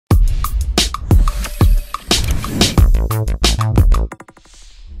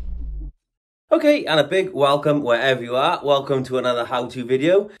Okay, and a big welcome wherever you are. Welcome to another how-to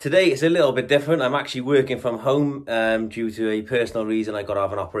video. Today it's a little bit different. I'm actually working from home due to a personal reason. I got to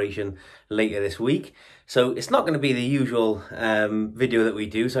have an operation later this week. So it's not going to be the usual video that we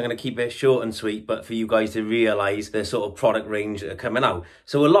do. So I'm going to keep it short and sweet, but for you guys to realise the sort of product range that are coming out.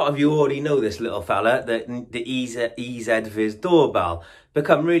 So a lot of you already know this little fella, the Ezviz Doorbell.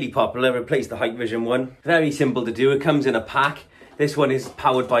 Become really popular, replaced the Hikvision Vision one. Very simple to do. It comes in a pack. This one is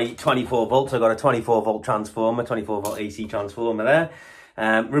powered by 24 volts. I've got a 24 volt transformer, 24 volt AC transformer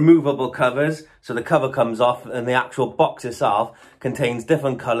there. Removable covers. So the cover comes off and the actual box itself contains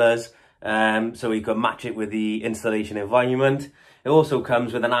different colours. So you can match it with the installation environment. It also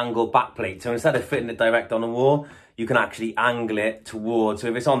comes with an angle backplate. So instead of fitting it direct on the wall, you can actually angle it towards. So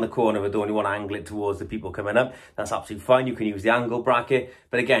if it's on the corner of a door and you want to angle it towards the people coming up, that's absolutely fine. You can use the angle bracket.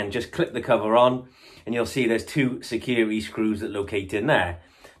 But again, just clip the cover on and you'll see there's two security screws that locate in there.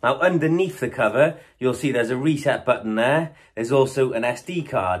 Now underneath the cover, you'll see there's a reset button there. There's also an SD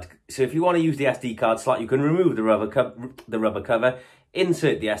card. So if you want to use the SD card slot, you can remove the rubber cover,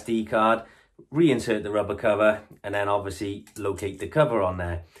 insert the SD card, reinsert the rubber cover, and then obviously locate the cover on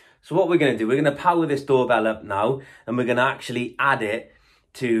there. So what we're going to do, we're going to power this doorbell up now, and we're going to actually add it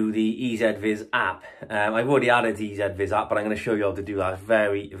to the Ezviz app. I've already added the Ezviz app, but I'm going to show you how to do that. It's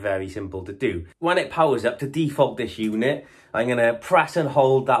very, very simple to do. When it powers up, to default this unit, I'm going to press and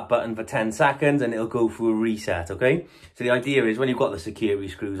hold that button for 10 seconds and it'll go through a reset, okay? So the idea is when you've got the security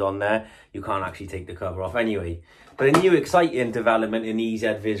screws on there, you can't actually take the cover off anyway. But a new exciting development in the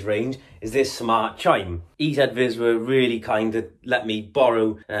Ezviz range is this smart chime. Ezviz were really kind to let me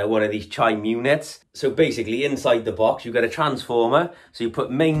borrow one of these chime units. So basically inside the box you've got a transformer. So you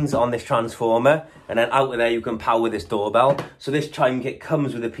put mains on this transformer and then out of there you can power this doorbell. So this chime kit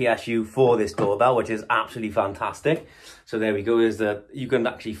comes with a PSU for this doorbell, which is absolutely fantastic. So there we go, you can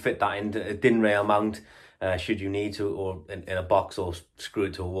actually fit that into a DIN rail mount. Should you need to, or in a box, or screw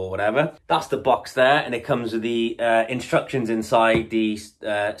it to a wall, whatever. That's the box there, and it comes with the instructions inside, the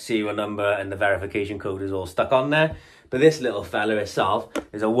serial number and the verification code is all stuck on there. But this little fella itself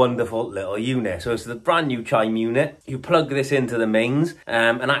is a wonderful little unit. So it's the brand new chime unit. You plug this into the mains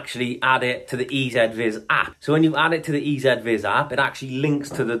and actually add it to the Ezviz app. So when you add it to the Ezviz app, it actually links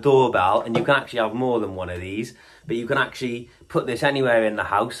to the doorbell, and you can actually have more than one of these. But you can actually put this anywhere in the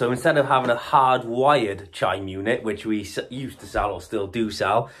house. So instead of having a hardwired chime unit, which we used to sell or still do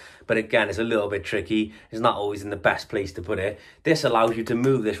sell, but again, it's a little bit tricky. It's not always in the best place to put it. This allows you to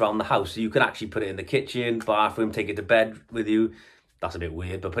move this around the house. So you can actually put it in the kitchen, bathroom, take it to bed with you. That's a bit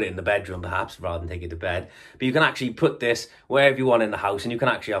weird, but put it in the bedroom perhaps rather than take it to bed. But you can actually put this wherever you want in the house and you can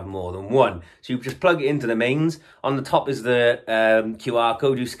actually have more than one. So you just plug it into the mains. On the top is the QR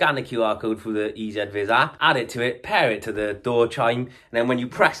code. You scan the QR code through the Ezviz app, add it to it, pair it to the door chime. And then when you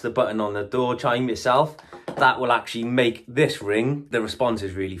press the button on the door chime itself, that will actually make this ring. The response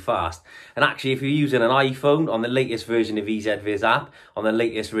is really fast. And actually, if you're using an iPhone on the latest version of Ezviz app, on the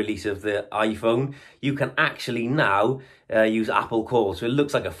latest release of the iPhone, you can actually now use Apple Call. So it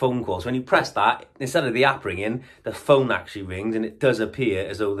looks like a phone call. So when you press that, instead of the app ringing, the phone actually rings and it does appear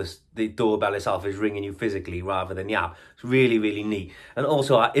as though the doorbell itself is ringing you physically rather than the app. It's really, really neat. And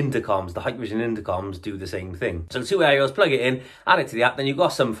also our intercoms, the Hikvision intercoms do the same thing. So two areas, plug it in, add it to the app, then you've got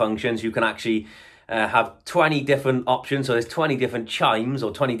some functions. You can actually have 20 different options. So there's 20 different chimes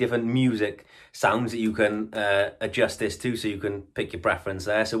or 20 different music sounds that you can adjust this to, so you can pick your preference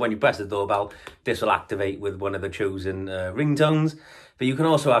there. So when you press the doorbell, this will activate with one of the chosen ringtones. But you can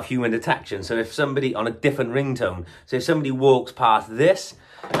also have human detection. So if somebody on a different ringtone, so if somebody walks past this,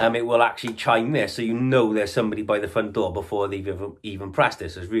 it will actually chime this, so you know there's somebody by the front door before they've even pressed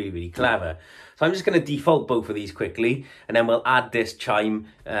this. So it's really, really clever. So I'm just going to default both of these quickly, and then we'll add this chime,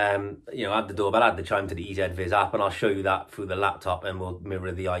 add the doorbell, add the chime to the Ezviz app, and I'll show you that through the laptop, and we'll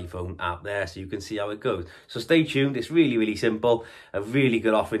mirror the iPhone app there so you can see how it goes. So stay tuned. It's really, really simple. A really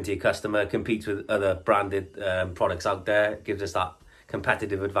good offering to your customer. Competes with other branded products out there. It gives us that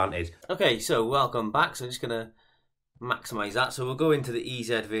competitive advantage. Okay, so welcome back. So I'm just going to maximize that. So we'll go into the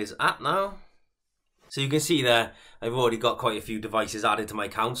Ezviz app now. So you can see there, I've already got quite a few devices added to my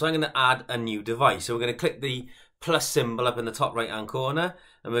account. So I'm going to add a new device. So we're going to click the plus symbol up in the top right hand corner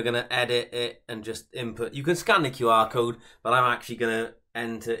and we're going to edit it and just input. You can scan the QR code, but I'm actually going to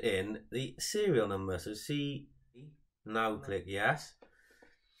enter in the serial number. So see, now click yes.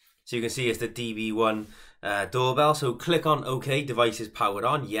 So you can see it's the DB1 doorbell. So click on OK, device is powered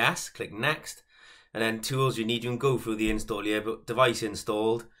on, yes, click next. And then tools you need, you can go through the install here, but device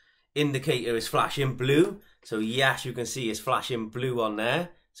installed. Indicator is flashing blue. So yes, you can see it's flashing blue on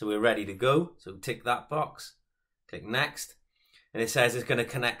there. So we're ready to go. So tick that box. Click next. And it says it's going to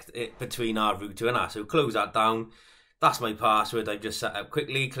connect it between our router and us. So close that down. That's my password I've just set up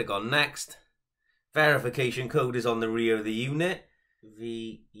quickly. Click on next. Verification code is on the rear of the unit.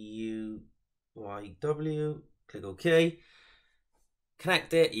 VUYW. Click OK.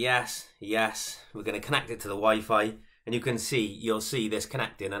 Connect it. Yes. Yes. We're going to connect it to the Wi-Fi. And you can see, you'll see this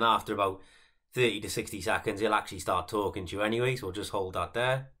connecting. And after about 30 to 60 seconds, it'll actually start talking to you anyway. So we'll just hold that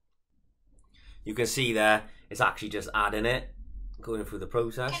there. You can see there, it's actually just adding it. Going through the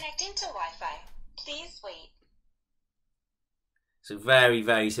process. Connecting to Wi-Fi. Please wait. So very,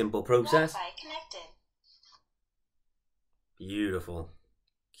 very simple process. Wi-Fi connected. Beautiful.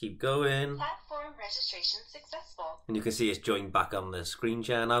 Keep going. Platform registration successful. And you can see it's joined back on the screen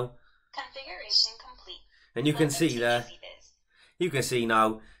share now. Configuration complete. And you can see there, you can see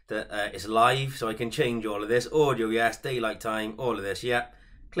now that it's live. So I can change all of this. Audio, yes. Daylight time, all of this, yeah.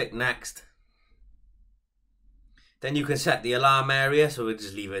 Click next. Then you can set the alarm area. So we'll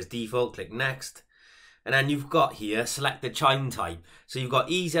just leave it as default. Click next. And then you've got here, select the chime type. So you've got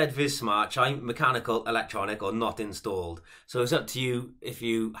Ezviz Smart Chime, mechanical, electronic, or not installed. So it's up to you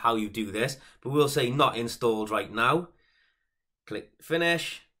how you do this. But we'll say not installed right now. Click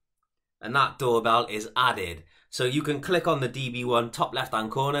finish. And that doorbell is added. So you can click on the DB1 top left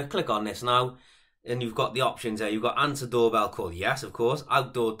hand corner, click on this now. And you've got the options there. You've got answer doorbell call, yes, of course.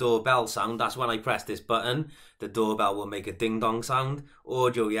 Outdoor doorbell sound, that's when I press this button. The doorbell will make a ding dong sound.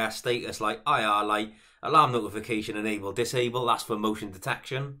 Audio, yes. Status light, IR light. Alarm notification enable, disable. That's for motion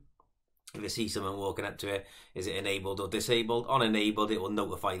detection. If you see someone walking up to it, is it enabled or disabled? On enabled, it will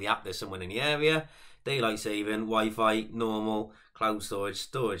notify the app there's someone in the area. Daylight saving, Wi-Fi, normal, cloud storage,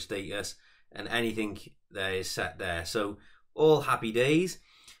 storage status, and anything there is set there. So all happy days.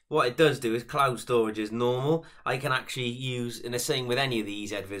 What it does do is cloud storage is normal. I can actually use, in the same with any of the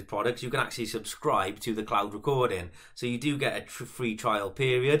Ezviz products, you can actually subscribe to the cloud recording. So you do get a free trial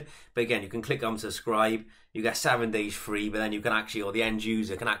period. But again, you can click on subscribe. You get 7 days free, but then you can actually, or the end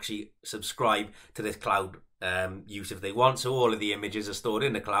user can actually subscribe to this cloud use if they want. So all of the images are stored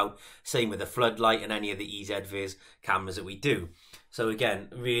in the cloud. Same with the floodlight and any of the Ezviz cameras that we do. So again,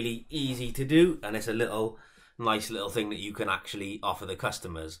 really easy to do. And it's a nice little thing that you can actually offer the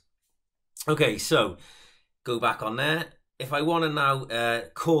customers. Okay, so go back on there. If I want to now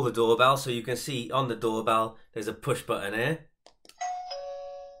call the doorbell, so you can see on the doorbell there's a push button here,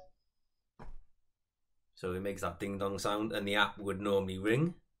 so it makes that ding dong sound and the app would normally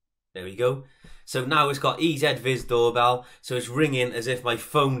ring. There we go. So now it's got Ezviz Doorbell, so it's ringing as if my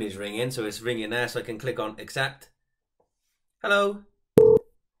phone is ringing. So it's ringing there, so I can click on accept. Hello.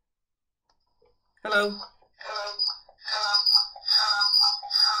 Hello.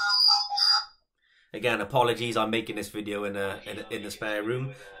 Again, apologies, I'm making this video in the spare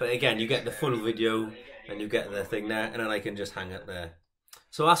room. But again, you get the full video and you get the thing there, and then I can just hang it there.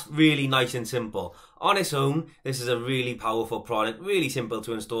 So that's really nice and simple. On its own, this is a really powerful product, really simple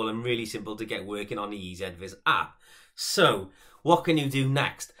to install and really simple to get working on the Ezviz app. So what can you do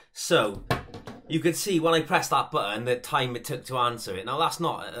next? So you can see when I press that button, the time it took to answer it. Now that's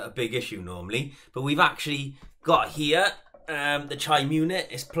not a big issue normally, but we've actually got here the Chime unit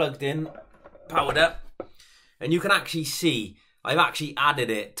is plugged in, powered up, and you can actually see I've actually added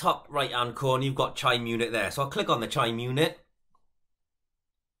it. Top right hand corner, you've got Chime unit there. So I'll click on the Chime unit.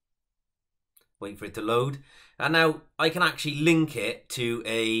 Wait for it to load. And now I can actually link it to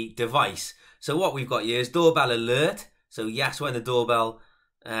a device. So what we've got here is doorbell alert. So yes, when the doorbell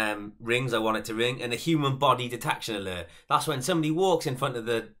rings, I want it to ring. And a human body detection alert. That's when somebody walks in front of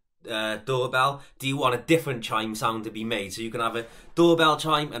the doorbell. Do you want a different chime sound to be made? So you can have a doorbell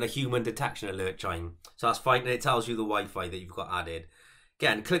chime and a human detection alert chime. So that's fine. And it tells you the Wi-Fi that you've got added.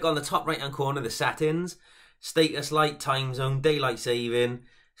 Again, click on the top right hand corner, the settings. Status light, time zone, daylight saving,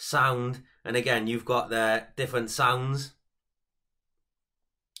 sound. And again, you've got the different sounds.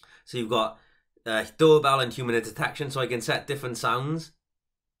 So you've got doorbell and human detection, so I can set different sounds.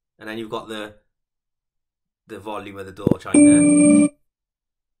 And then you've got the volume of the door chime there.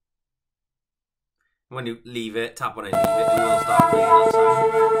 When you leave it, tap on it, leave it, it will start playing that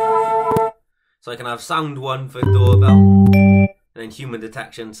sound. So I can have sound 1 for doorbell, and then human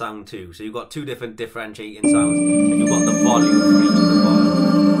detection sound 2. So you've got two different differentiating sounds, and you've got the volume for each of the bottom.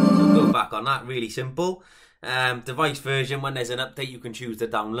 So go back on that, really simple. Device version, when there's an update, you can choose to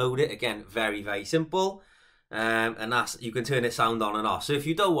download it. Again, very, very simple. And that's, you can turn it sound on and off. So if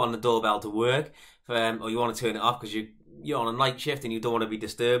you don't want the doorbell to work, or you want to turn it off because you're on a night shift and you don't want to be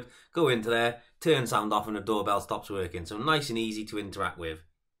disturbed, go into there, turn sound off, and the doorbell stops working. So nice and easy to interact with.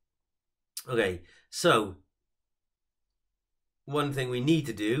 Okay, so one thing we need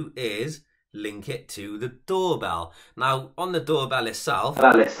to do is link it to the doorbell. Now, on the doorbell itself,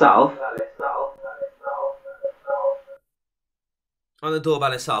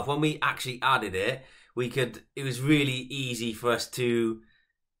 when we actually added it, it was really easy for us to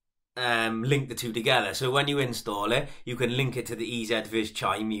link the two together. So when you install it, you can link it to the Ezviz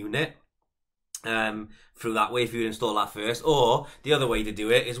Chime unit through that way if you install that first. Or the other way to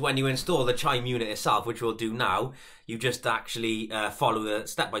do it is when you install the Chime unit itself, which we'll do now, you just actually follow the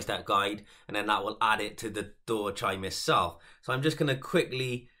step-by-step guide, and then that will add it to the door chime itself. So I'm just going to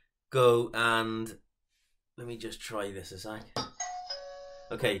quickly go and let me just try this a sec.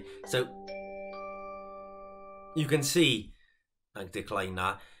 Okay, so you can see, I decline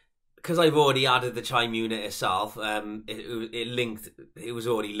that, because I've already added the Chime unit itself. It was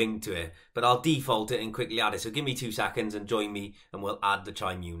already linked to it, but I'll default it and quickly add it. So give me 2 seconds and join me, and we'll add the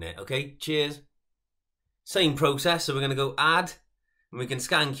Chime unit. Okay, cheers. Same process. So we're going to go add, and we can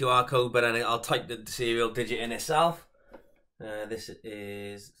scan QR code, but then I'll type the serial digit in itself. This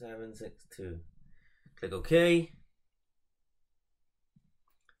is 762. Click OK.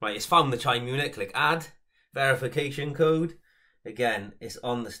 Right, it's found the Chime unit. Click add. Verification code. Again, it's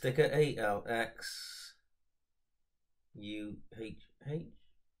on the sticker, ALXUHH.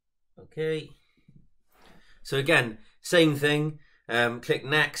 Okay. So again, same thing. Click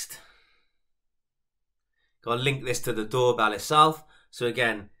next. Got to link this to the doorbell itself. So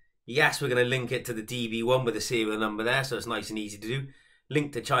again, yes, we're going to link it to the DB1 with the serial number there, so it's nice and easy to do.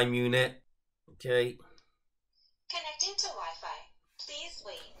 Link to Chime unit. Okay. Connecting to Wi-Fi. Please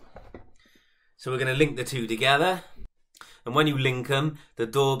wait. So we're going to link the two together. And when you link them, the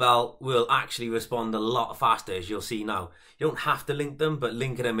doorbell will actually respond a lot faster, as you'll see now. You don't have to link them, but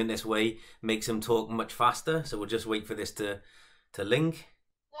linking them in this way makes them talk much faster. So we'll just wait for this to link.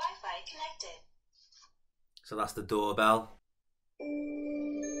 Wi-Fi connected. So that's the doorbell.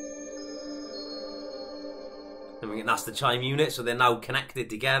 And that's the Chime unit. So they're now connected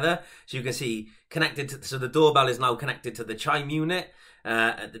together. So you can see so the doorbell is now connected to the Chime unit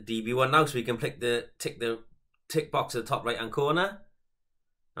at the DB1 now. So we can tick the tick box at the top right hand corner.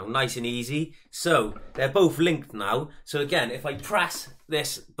 Now nice and easy. So they're both linked now. So again, if I press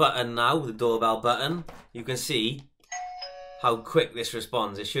this button now, the doorbell button, you can see how quick this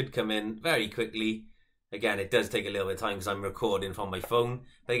responds. It should come in very quickly. Again, it does take a little bit of time because I'm recording from my phone.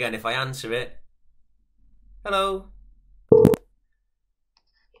 But again, if I answer it, hello,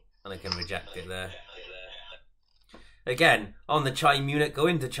 and I can reject it there. Again, on the Chime unit, go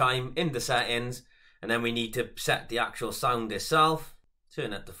into Chime, into settings, and then we need to set the actual sound itself.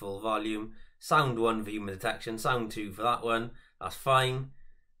 Turn up to full volume. Sound 1 for human detection. Sound 2 for that one. That's fine.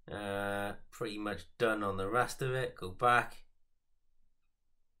 Pretty much done on the rest of it. Go back.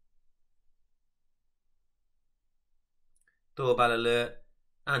 Doorbell alert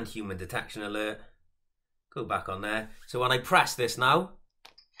and human detection alert. Go back on there. So when I press this now,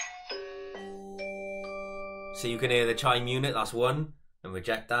 so you can hear the Chime unit. That's 1. And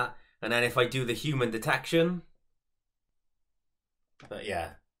reject that. And then if I do the human detection, but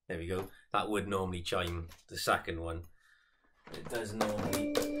yeah, there we go. That would normally chime the second one. It does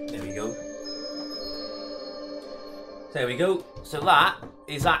normally. There we go. There we go. So that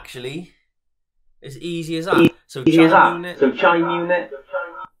is actually as easy as that. So Chime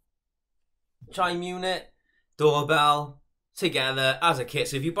unit, doorbell together as a kit.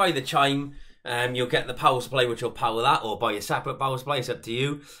 So if you buy the Chime, you'll get the power supply, which will power that, or buy a separate power supply. It's up to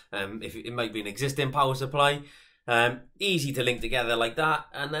you. If it might be an existing power supply. Easy to link together like that,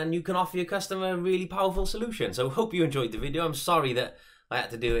 and then you can offer your customer a really powerful solution. So hope you enjoyed the video. I'm sorry that I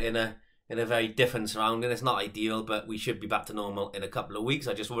had to do it in a very different surrounding. It's not ideal, but we should be back to normal in a couple of weeks.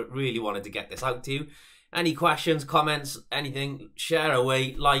 I just really wanted to get this out to you. Any questions, comments, anything, share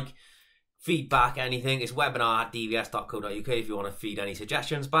away, like, feedback, anything. It's webinar@dvs.co.uk if you want to feed any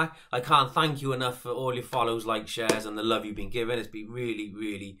suggestions back. I can't thank you enough for all your follows, likes, shares, and the love you've been given. It's been really,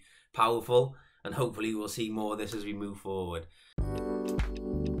 really powerful, and hopefully we'll see more of this as we move forward.